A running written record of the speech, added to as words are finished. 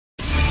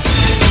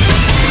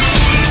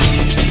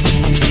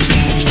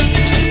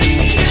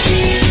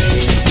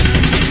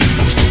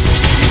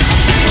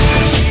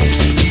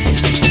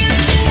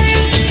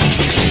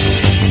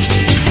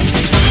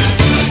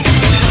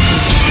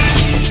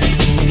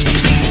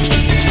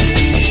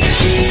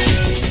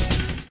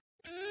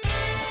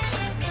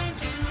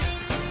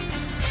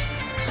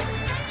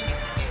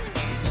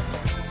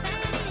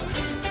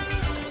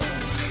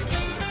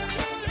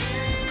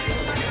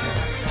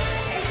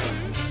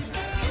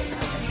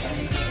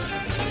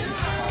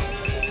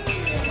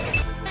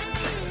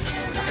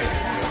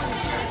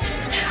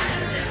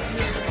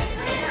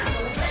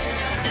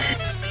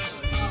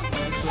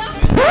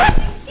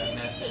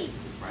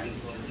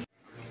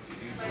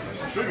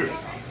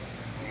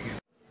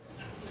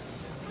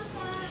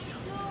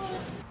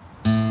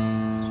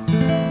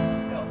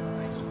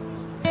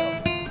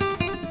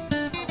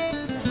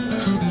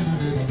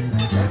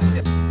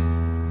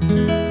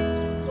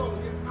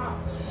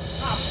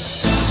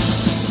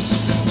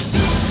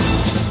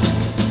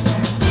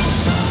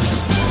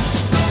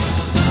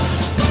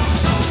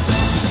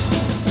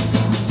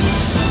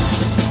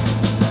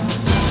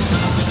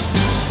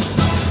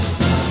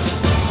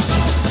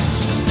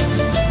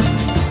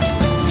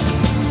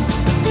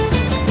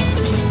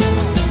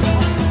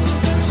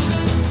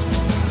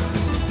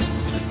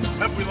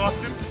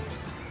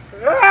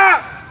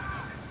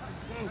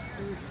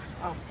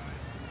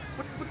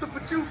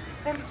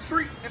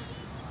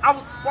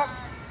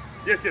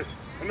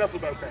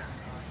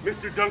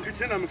Mr.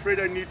 Dunkerton, I'm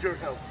afraid I need your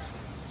help.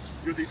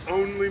 You're the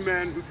only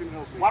man who can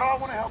help me. Why do I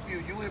want to help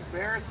you? You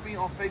embarrassed me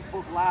on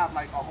Facebook Live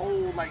like a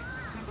whole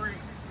 2-3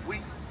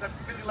 weeks,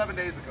 11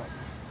 days ago.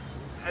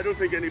 I don't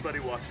think anybody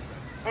watches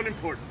that.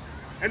 Unimportant.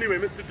 Anyway,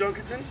 Mr.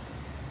 Dunkerton,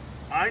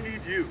 I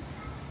need you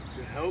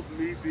to help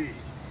me be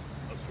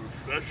a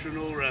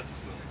professional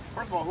wrestler.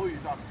 First of all, who are you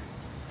talking to?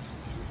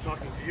 I'm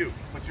talking to you.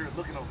 But you're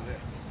looking over there.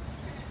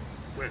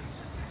 Where?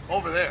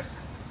 Over there.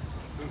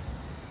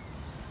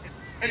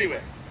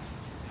 Anyway,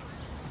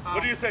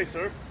 what do you say,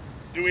 sir?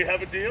 Do we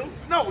have a deal?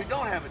 No, we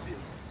don't have a deal.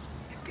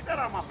 Get that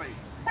out of my face.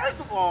 First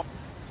of all,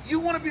 you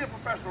want to be a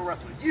professional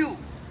wrestler. You.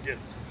 Yes.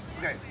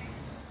 Okay.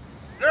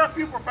 There are a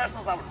few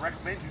professionals I would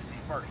recommend you see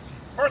first.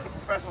 First, a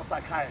professional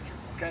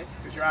psychiatrist, okay?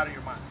 Because you're out of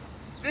your mind.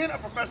 Then a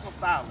professional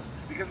stylist,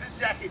 because this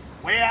jacket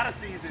way out of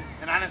season,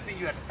 and I done seen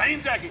you at the same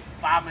jacket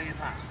 5 million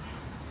times.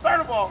 Third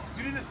of all,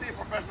 you need to see a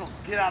professional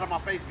get out of my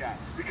face guy,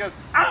 because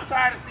I'm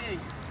tired of seeing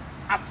you.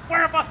 I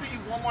swear if I see you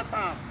one more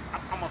time,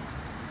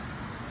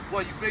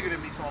 well, you're bigger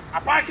than me, so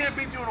I probably can't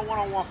beat you in a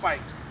one-on-one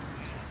fight.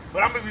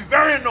 But I'm gonna be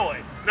very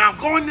annoyed. Now I'm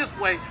going this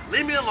way,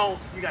 leave me alone,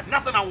 you got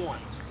nothing I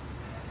want.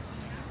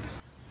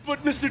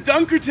 But Mr.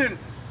 Dunkerton,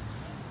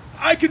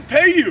 I can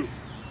pay you.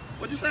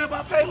 What'd you say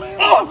about pay, man?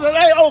 Calm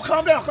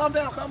down, calm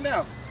down, calm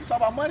down. You talk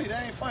about money,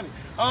 that ain't funny.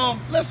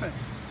 Listen,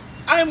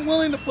 I'm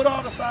willing to put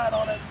all the side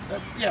on that.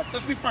 Yeah,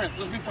 let's be friends,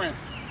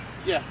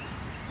 Yeah,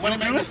 money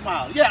make me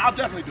smile. Yeah, I'll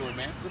definitely do it,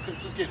 man.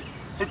 Let's get it.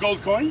 For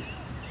gold coins?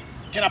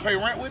 Can I pay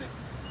rent with it?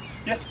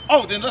 Yes.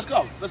 Oh, then let's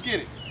go. Let's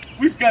get it.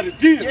 We've got a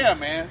deal. Yeah,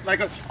 man.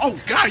 Oh,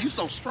 God, you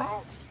so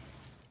strong.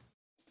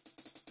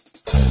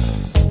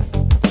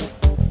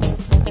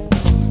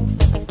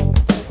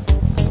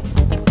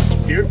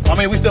 Here? I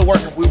mean, we still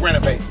working. We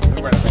renovate.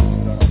 We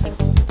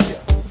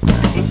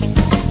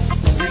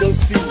don't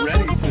seem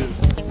ready to.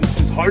 This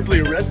is hardly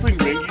a wrestling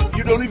ring.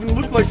 You don't even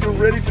look like you're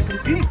ready to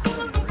compete.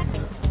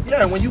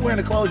 Yeah, when you wearing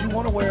the clothes you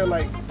want to wear,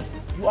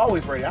 you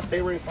always ready. I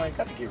stay ready, so I ain't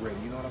got to get ready.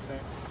 You know what I'm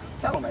saying?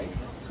 Tell them, Ace.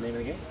 That's the name of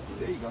the game.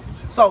 There you go.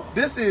 So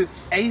this is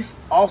Ace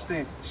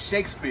Austin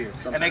Shakespeare.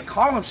 And they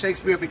call him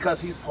Shakespeare because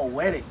he's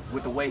poetic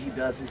with the way he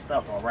does his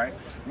stuff, all right?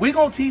 We're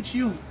going to teach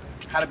you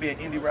how to be an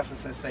indie wrestling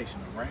sensation,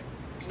 all right?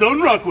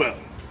 Stone Rockwell,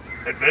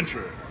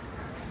 adventurer.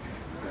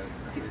 So,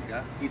 see this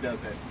guy? He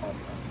does that all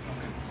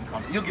the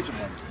time. You'll get your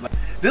money.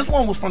 This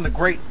one was from the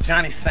great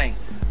Johnny Saint.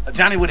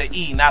 Johnny with an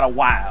E, not a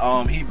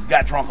Y. He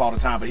got drunk all the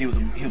time, but he was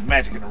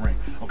magic in the ring.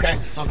 Okay,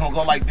 so it's gonna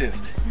go like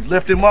this: you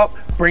lift him up,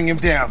 bring him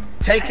down,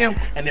 take him,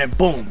 and then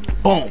boom,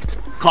 boom.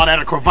 Call that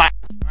a cravat.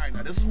 All right,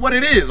 now this is what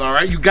it is. All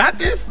right, you got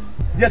this?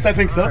 Yes, I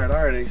think so. All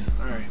right, Ace.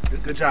 All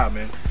right, good job,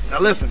 man. Now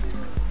listen,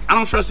 I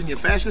don't trust in your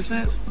fashion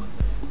sense.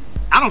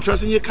 I don't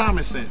trust in your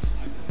common sense,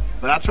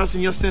 but I trust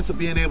in your sense of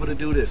being able to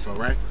do this. All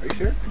right? Are you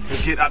sure?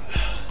 Let's get.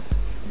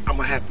 I'm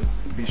gonna have to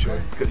be sure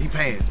because he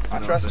paying. I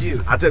trust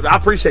you. I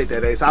appreciate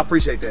that, Ace. I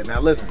appreciate that.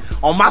 Now listen,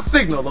 on my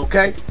signal,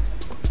 okay?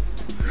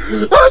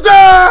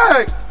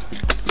 Attack!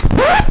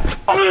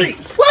 What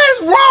is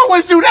wrong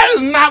with you? That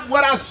is not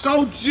what I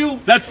showed you.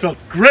 That felt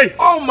great.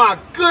 Oh my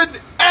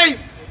goodness. Hey,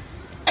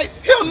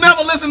 he'll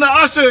never listen to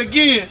Usher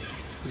again.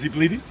 Is he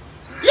bleeding?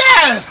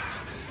 Yes!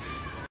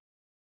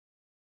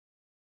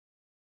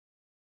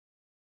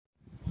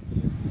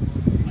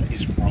 What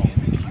is wrong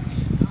with you?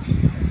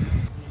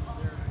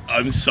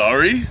 I'm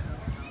sorry.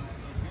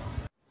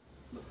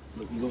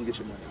 Look, you're gonna get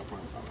your money, I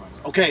promise.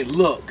 Okay,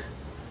 look.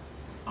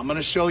 I'm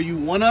gonna show you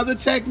one other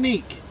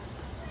technique.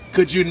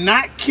 Could you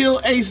not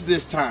kill Ace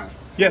this time?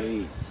 Yes.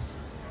 Please.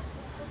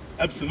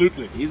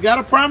 Absolutely. He's got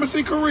a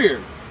promising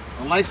career,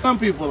 unlike some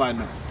people I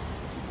know.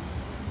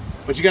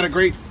 But you got a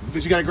great,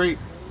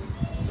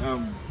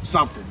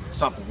 something,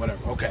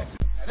 whatever. Okay.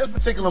 This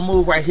particular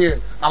move right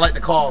here, I like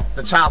to call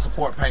the child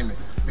support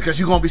payment because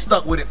you're gonna be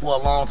stuck with it for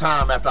a long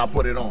time after I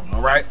put it on.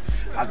 All right.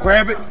 I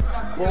grab it,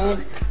 boom,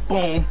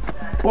 boom,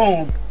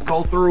 boom.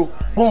 Go through,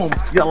 boom,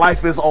 your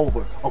life is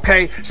over,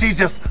 okay? She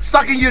just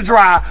sucking you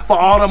dry for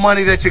all the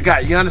money that you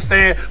got, you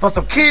understand? For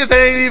some kids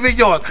that ain't even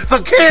yours.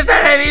 Some kids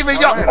that ain't even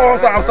yours. Oh,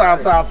 I'm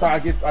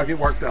sorry, I get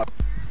worked up.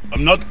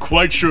 I'm not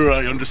quite sure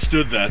I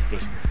understood that,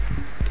 but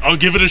I'll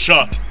give it a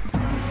shot.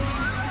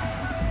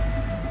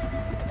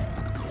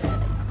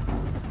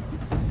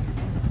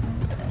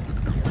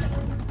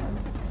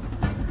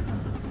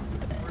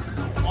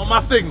 On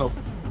my signal.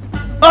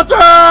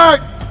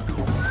 Attack!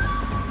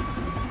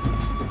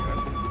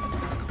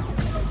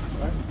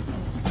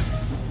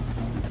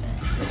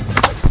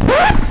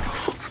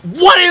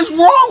 What is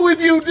wrong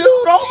with you, dude?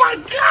 Oh my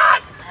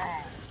God!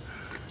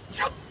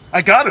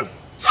 I got him.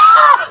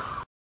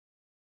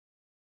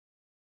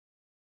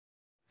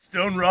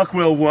 Stone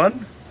Rockwell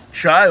 1,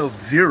 Child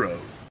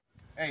 0.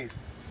 Ace,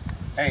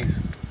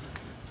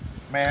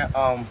 man,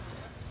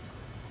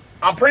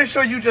 I'm pretty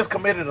sure you just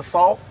committed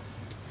assault.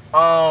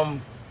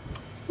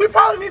 We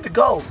probably need to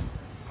go.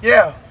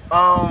 Yeah,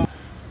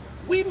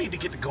 we need to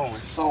get to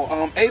going.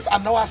 So, Ace, I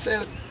know I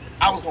said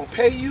I was gonna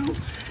pay you,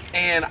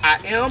 and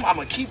I'm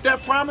gonna keep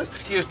that promise.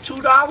 Here's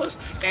 $2,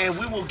 and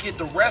we will get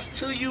the rest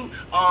to you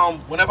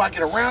whenever I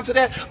get around to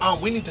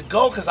that. We need to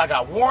go because I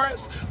got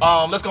warrants.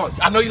 Let's go.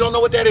 I know you don't know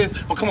what that is,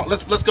 but come on,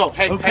 let's go.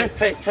 Hey, Okay.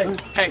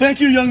 hey. Thank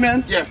you, young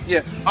man.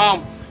 Yeah.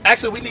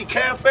 Actually, we need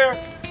cab fare.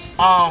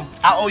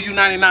 I owe you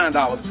 $99.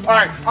 All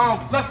right.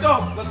 Let's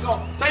go.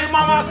 Tell your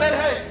mama I said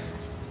hey.